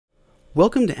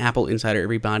Welcome to AppleInsider,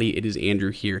 everybody. It is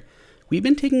Andrew here. We've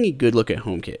been taking a good look at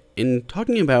HomeKit and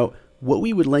talking about what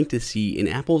we would like to see in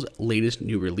Apple's latest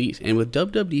new release. And with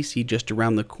WWDC just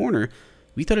around the corner,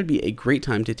 we thought it'd be a great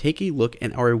time to take a look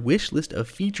at our wish list of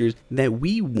features that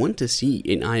we want to see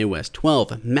in iOS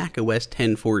 12, macOS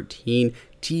 10.14,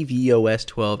 tvOS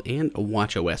 12, and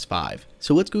watchOS 5.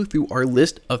 So let's go through our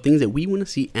list of things that we want to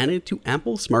see added to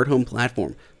Apple's smart home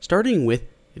platform, starting with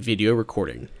video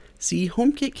recording. See,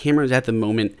 HomeKit cameras at the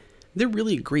moment, they're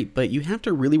really great, but you have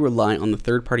to really rely on the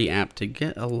third-party app to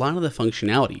get a lot of the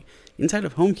functionality. Inside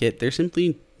of HomeKit, there's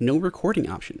simply no recording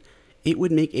option. It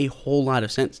would make a whole lot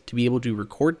of sense to be able to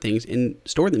record things and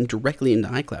store them directly into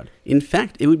iCloud. In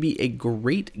fact, it would be a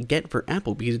great get for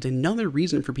Apple because it's another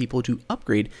reason for people to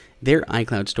upgrade their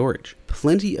iCloud storage.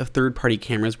 Plenty of third-party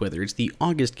cameras, whether it's the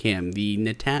August Cam, the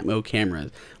Netatmo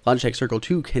cameras, Logitech Circle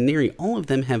 2, Canary, all of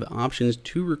them have options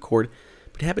to record,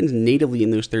 but it happens natively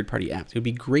in those third-party apps. It would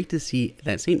be great to see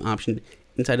that same option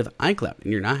inside of iCloud,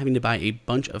 and you're not having to buy a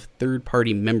bunch of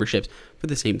third-party memberships for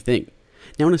the same thing.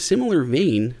 Now, in a similar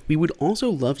vein, we would also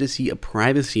love to see a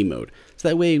privacy mode, so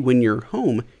that way when you're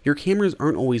home, your cameras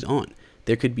aren't always on.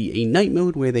 There could be a night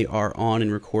mode where they are on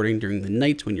and recording during the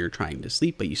nights when you're trying to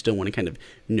sleep, but you still want to kind of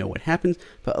know what happens.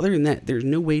 But other than that, there's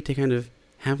no way to kind of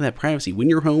have that privacy. When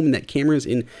you're home and that camera's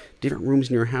in different rooms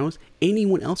in your house,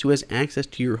 anyone else who has access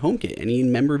to your HomeKit, any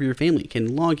member of your family,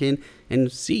 can log in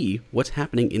and see what's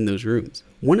happening in those rooms.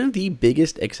 One of the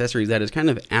biggest accessories that is kind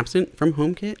of absent from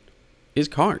HomeKit is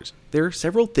cars. There are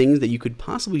several things that you could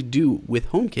possibly do with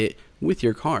HomeKit with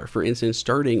your car. For instance,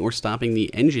 starting or stopping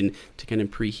the engine to kind of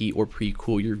preheat or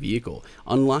pre-cool your vehicle.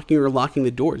 Unlocking or locking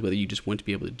the doors, whether you just want to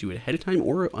be able to do it ahead of time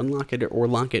or unlock it or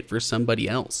lock it for somebody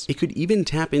else. It could even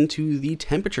tap into the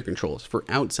temperature controls for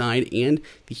outside and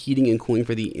the heating and cooling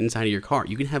for the inside of your car.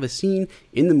 You can have a scene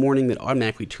in the morning that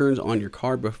automatically turns on your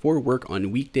car before work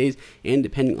on weekdays, and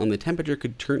depending on the temperature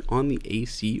could turn on the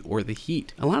AC or the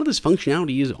heat. A lot of this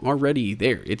functionality is already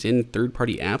there. It's in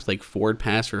third-party apps like Ford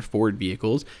Pass for Ford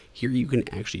vehicles. Here you can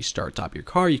actually start-stop your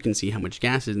car, you can see how much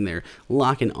gas is in there,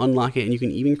 lock and unlock it, and you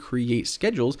can even create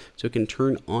schedules so it can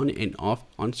turn on and off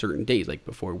on certain days, like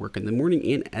before work in the morning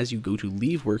and as you go to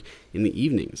leave work in the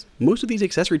evenings. Most of these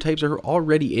accessory types are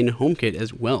already in HomeKit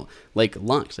as well, like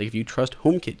locks. Like if you trust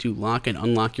HomeKit to lock and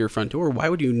unlock your front door, why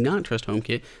would you not trust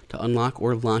HomeKit to unlock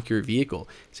or lock your vehicle?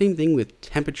 Same thing with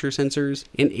temperature sensors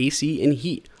and AC and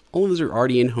heat. All of those are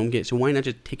already in HomeKit, so why not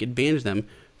just take advantage of them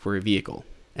for a vehicle?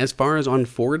 As far as on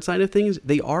Ford side of things,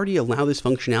 they already allow this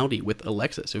functionality with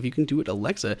Alexa. So if you can do it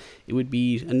Alexa, it would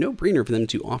be a no-brainer for them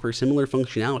to offer similar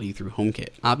functionality through HomeKit.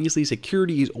 Obviously,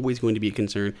 security is always going to be a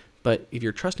concern, but if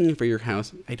you're trusting it for your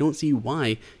house, I don't see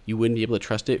why you wouldn't be able to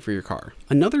trust it for your car.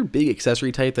 Another big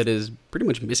accessory type that is pretty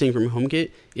much missing from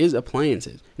HomeKit is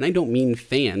appliances. And I don't mean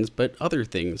fans, but other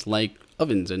things like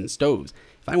ovens and stoves.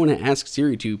 If I want to ask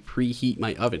Siri to preheat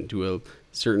my oven to a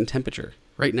certain temperature,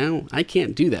 right now, I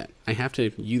can't do that. I have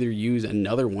to either use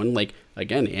another one, like,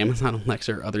 again, Amazon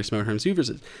Alexa or other smart home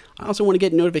services. I also want to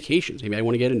get notifications. Maybe I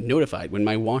want to get notified when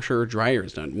my washer or dryer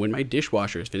is done, when my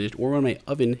dishwasher is finished, or when my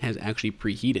oven has actually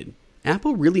preheated.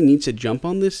 Apple really needs to jump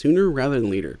on this sooner rather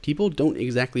than later. People don't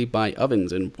exactly buy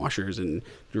ovens and washers and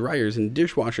dryers and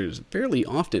dishwashers fairly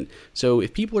often. So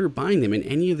if people are buying them in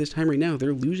any of this time right now,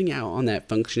 they're losing out on that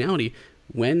functionality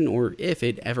when or if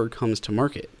it ever comes to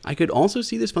market. I could also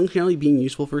see this functionality being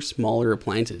useful for smaller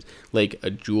appliances, like a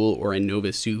Joule or a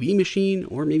Nova sous vide machine,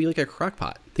 or maybe like a crock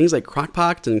pot. Things like crock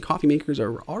pots and coffee makers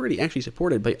are already actually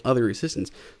supported by other assistants,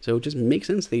 so it just makes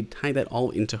sense they tie that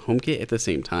all into HomeKit at the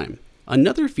same time.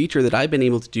 Another feature that I've been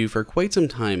able to do for quite some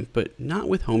time, but not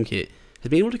with HomeKit, has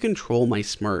been able to control my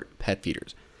smart pet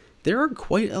feeders. There are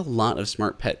quite a lot of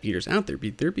smart pet feeders out there.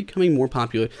 They're becoming more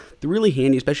popular. They're really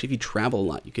handy, especially if you travel a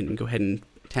lot. You can go ahead and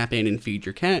tap in and feed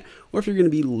your cat, or if you're going to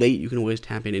be late, you can always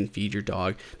tap in and feed your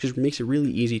dog. Just makes it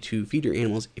really easy to feed your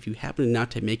animals if you happen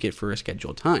not to make it for a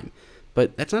scheduled time.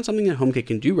 But that's not something that HomeKit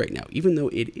can do right now, even though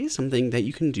it is something that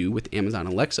you can do with Amazon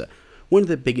Alexa. One of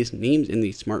the biggest names in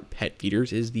the smart pet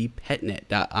feeders is the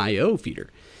PetNet.io feeder.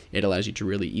 It allows you to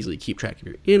really easily keep track of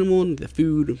your animal, the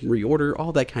food, reorder,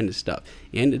 all that kind of stuff.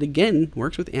 And it again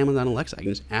works with Amazon Alexa. I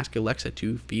can just ask Alexa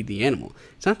to feed the animal.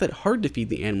 It's not that hard to feed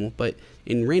the animal, but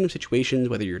in random situations,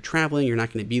 whether you're traveling, you're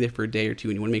not going to be there for a day or two,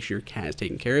 and you want to make sure your cat is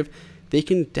taken care of, they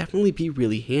can definitely be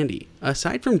really handy.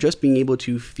 Aside from just being able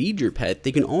to feed your pet,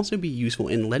 they can also be useful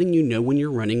in letting you know when you're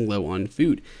running low on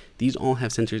food. These all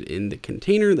have sensors in the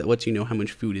container that lets you know how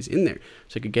much food is in there.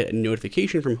 So you could get a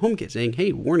notification from HomeKit saying,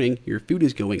 hey, warning, your food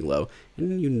is going low,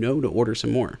 and you know to order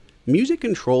some more. Music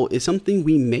control is something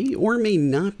we may or may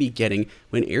not be getting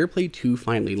when AirPlay 2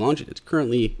 finally launches. It's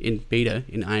currently in beta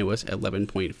in iOS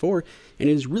 11.4, and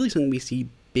it is really something we see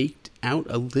baked out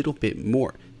a little bit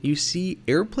more. You see,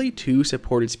 AirPlay 2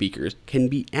 supported speakers can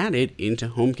be added into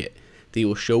HomeKit. They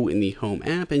will show in the Home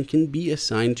app and can be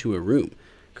assigned to a room.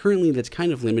 Currently, that's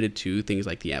kind of limited to things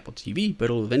like the Apple TV, but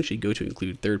it'll eventually go to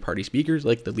include third-party speakers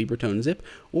like the Libertone Zip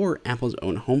or Apple's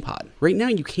own HomePod. Right now,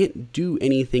 you can't do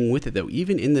anything with it though.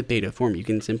 Even in the beta form, you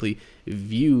can simply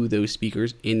view those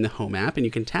speakers in the Home app and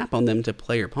you can tap on them to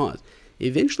play or pause.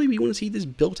 Eventually, we want to see this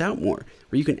built out more,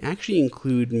 where you can actually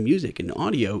include music and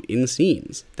audio in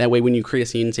scenes. That way, when you create a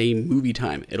scene, say movie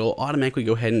time, it'll automatically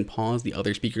go ahead and pause the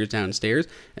other speakers downstairs,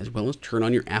 as well as turn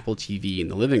on your Apple TV in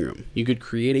the living room. You could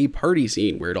create a party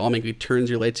scene where it automatically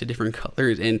turns your lights to different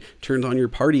colors and turns on your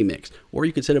party mix. Or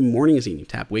you could set a morning scene. You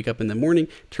tap wake up in the morning,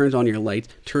 turns on your lights,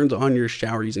 turns on your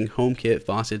shower using HomeKit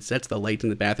faucet, sets the lights in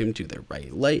the bathroom to the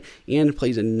right light, and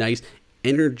plays a nice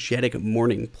energetic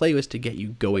morning playlist to get you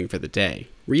going for the day.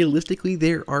 Realistically,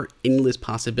 there are endless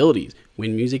possibilities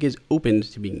when music is open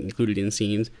to being included in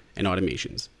scenes and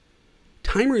automations.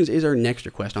 Timers is our next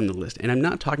request on the list, and I'm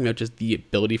not talking about just the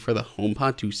ability for the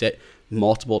HomePod to set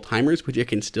multiple timers, which it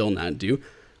can still not do.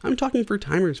 I'm talking for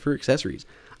timers for accessories.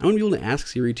 I want to be able to ask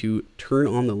Siri to turn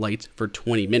on the lights for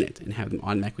 20 minutes and have them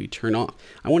automatically turn off.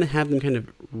 I want to have them kind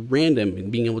of random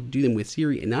and being able to do them with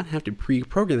Siri and not have to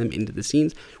pre-program them into the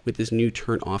scenes with this new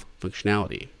turn off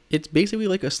functionality. It's basically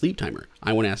like a sleep timer.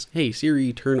 I want to ask, hey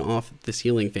Siri, turn off the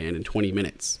ceiling fan in 20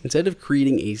 minutes. Instead of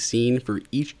creating a scene for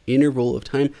each interval of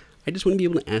time, I just want to be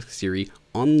able to ask Siri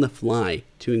on the fly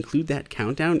to include that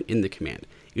countdown in the command.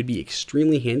 It would be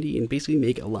extremely handy and basically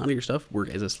make a lot of your stuff work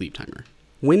as a sleep timer.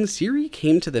 When Siri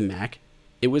came to the Mac,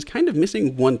 it was kind of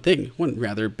missing one thing, one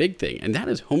rather big thing, and that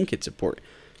is HomeKit support.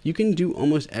 You can do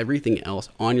almost everything else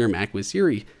on your Mac with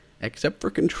Siri, except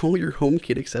for control your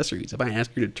HomeKit accessories. If I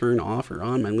ask her to turn off or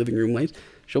on my living room lights,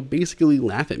 she'll basically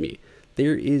laugh at me.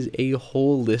 There is a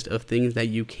whole list of things that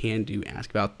you can do. Ask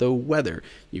about the weather.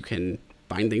 You can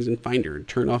find things in Finder,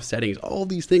 turn off settings, all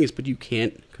these things, but you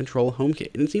can't control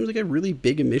HomeKit. And it seems like a really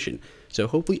big omission. So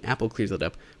hopefully Apple clears that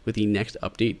up with the next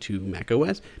update to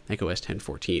macOS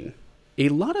 10.14. A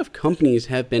lot of companies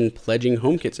have been pledging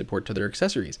HomeKit support to their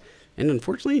accessories, and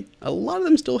unfortunately, a lot of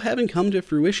them still haven't come to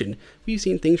fruition. We've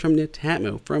seen things from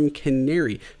Netatmo, from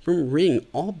Canary, from Ring,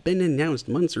 all been announced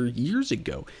months or years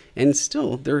ago, and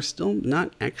still, they're still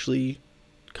not actually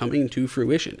coming to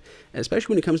fruition.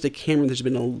 Especially when it comes to camera, there's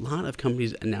been a lot of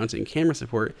companies announcing camera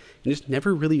support and just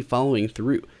never really following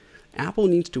through. Apple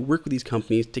needs to work with these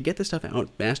companies to get this stuff out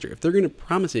faster. If they're going to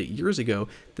promise it years ago,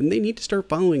 then they need to start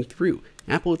following through.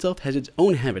 Apple itself has its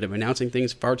own habit of announcing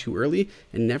things far too early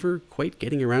and never quite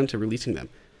getting around to releasing them.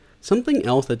 Something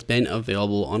else that's been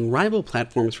available on rival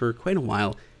platforms for quite a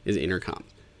while is Intercom.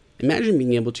 Imagine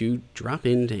being able to drop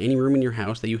into any room in your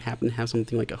house that you happen to have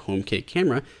something like a HomeKit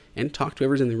camera and talk to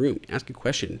whoever's in the room, ask a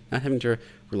question, not having to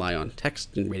rely on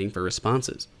text and waiting for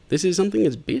responses. This is something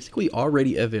that's basically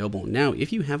already available now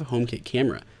if you have a HomeKit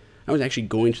camera. I was actually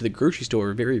going to the grocery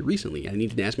store very recently and I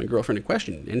needed to ask my girlfriend a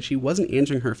question and she wasn't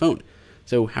answering her phone.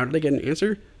 So how did I get an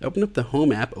answer? I opened up the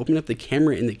Home app, opened up the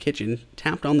camera in the kitchen,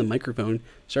 tapped on the microphone,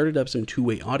 started up some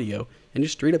two-way audio, and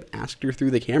just straight up asked her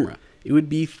through the camera. It would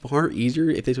be far easier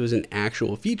if this was an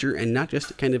actual feature and not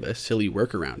just kind of a silly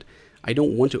workaround. I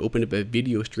don't want to open up a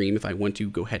video stream if I want to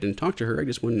go ahead and talk to her. I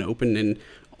just want to open an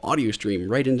audio stream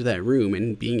right into that room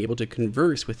and being able to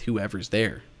converse with whoever's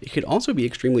there. It could also be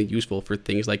extremely useful for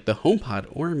things like the HomePod,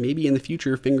 or maybe in the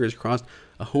future, fingers crossed,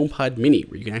 a HomePod Mini,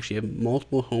 where you can actually have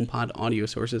multiple HomePod audio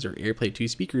sources or AirPlay 2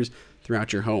 speakers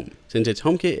throughout your home. Since it's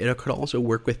HomeKit, it could also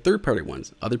work with third-party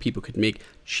ones. Other people could make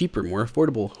cheaper, more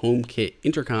affordable HomeKit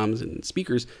intercoms and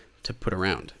speakers to put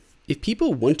around. If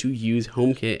people want to use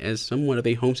HomeKit as somewhat of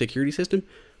a home security system,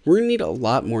 we're going to need a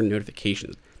lot more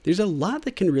notifications. There's a lot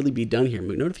that can really be done here,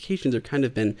 but notifications have kind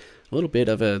of been a little bit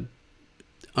of a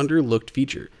underlooked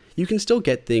feature. You can still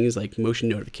get things like motion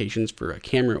notifications for a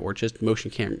camera or just motion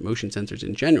sensors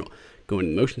in general. Go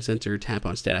into motion sensor, tap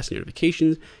on status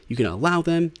notifications. You can allow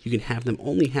them. You can have them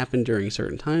only happen during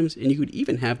certain times, and you could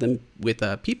even have them with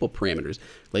people parameters,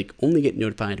 like only get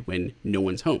notified when no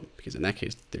one's home, because in that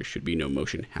case, there should be no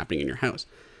motion happening in your house.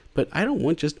 But I don't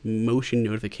want just motion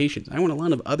notifications. I want a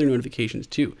lot of other notifications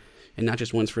too. And not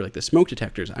just ones for like the smoke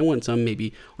detectors. I want some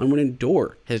maybe on when a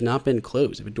door has not been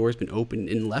closed. If a door has been open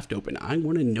and left open, I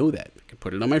want to know that. I could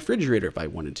put it on my refrigerator if I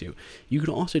wanted to. You could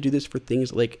also do this for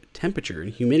things like temperature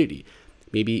and humidity.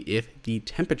 Maybe if the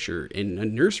temperature in a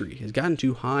nursery has gotten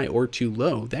too high or too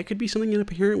low, that could be something that a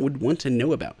parent would want to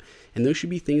know about. And those should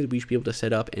be things we should be able to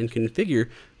set up and configure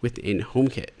within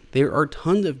HomeKit. There are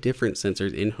tons of different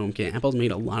sensors in HomeKit. Apple's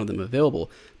made a lot of them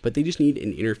available, but they just need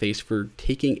an interface for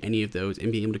taking any of those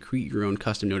and being able to create your own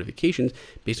custom notifications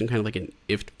based on kind of like an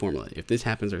if formula. If this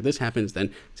happens or this happens,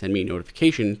 then send me a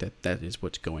notification that that is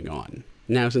what's going on.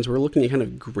 Now, since we're looking at kind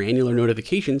of granular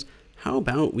notifications, how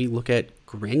about we look at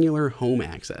granular home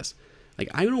access? Like,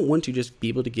 I don't want to just be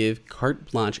able to give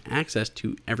carte blanche access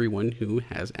to everyone who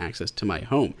has access to my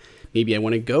home. Maybe I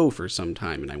want to go for some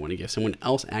time and I want to give someone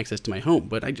else access to my home,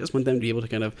 but I just want them to be able to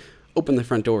kind of open the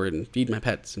front door and feed my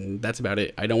pets, and that's about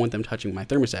it. I don't want them touching my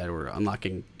thermostat or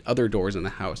unlocking other doors in the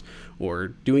house or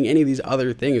doing any of these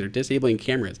other things or disabling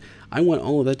cameras. I want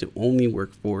all of that to only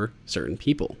work for certain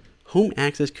people. Home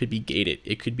access could be gated.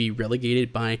 It could be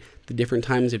relegated by the different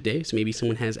times of day. So maybe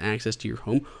someone has access to your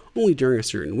home only during a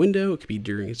certain window. It could be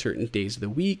during certain days of the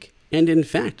week. And in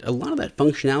fact, a lot of that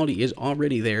functionality is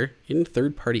already there in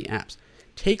third-party apps.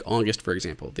 Take August, for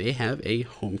example. They have a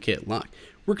HomeKit lock.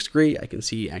 Works great. I can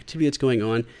see activity that's going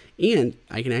on, and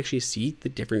I can actually see the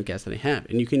different guests that I have.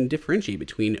 And you can differentiate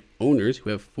between owners who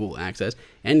have full access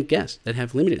and guests that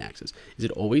have limited access. Is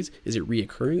it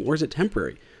reoccurring, or is it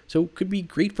temporary? So it could be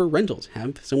great for rentals.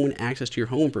 Have someone access to your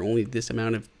home for only this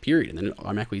amount of period, and then it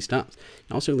automatically stops.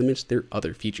 It also limits their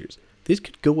other features. This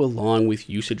could go along with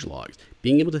usage logs,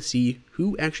 being able to see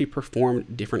who actually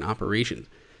performed different operations.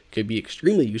 Could be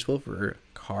extremely useful for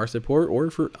car support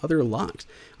or for other locks.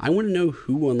 I want to know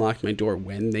who unlocked my door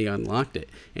when they unlocked it,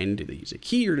 and did they use a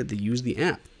key or did they use the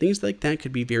app? Things like that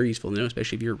could be very useful to know,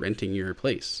 especially if you're renting your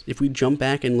place. If we jump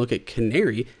back and look at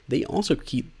Canary, they also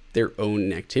keep their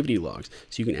own activity logs,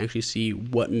 so you can actually see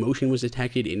what motion was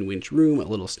detected in which room, a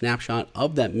little snapshot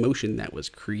of that motion that was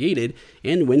created,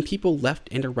 and when people left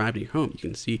and arrived at your home. You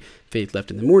can see Faith left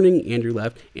in the morning, Andrew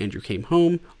left, Andrew came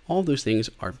home. All those things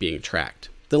are being tracked.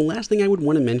 The last thing I would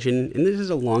want to mention, and this is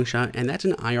a long shot, and that's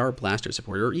an IR blaster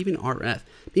support, or even RF,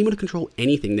 being able to control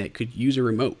anything that could use a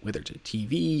remote, whether it's a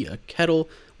TV, a kettle,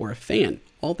 or a fan.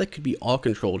 All that could be all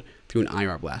controlled through an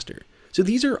IR blaster. So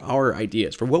these are our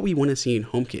ideas for what we want to see in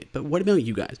HomeKit, but what about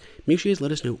you guys? Make sure you guys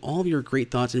let us know all of your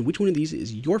great thoughts and which one of these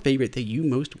is your favorite that you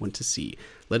most want to see.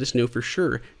 Let us know for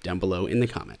sure down below in the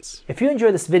comments. If you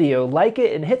enjoyed this video, like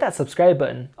it and hit that subscribe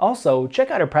button. Also, check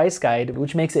out our price guide,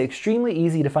 which makes it extremely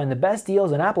easy to find the best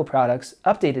deals on Apple products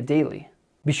updated daily.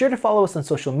 Be sure to follow us on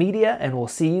social media, and we'll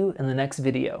see you in the next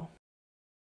video.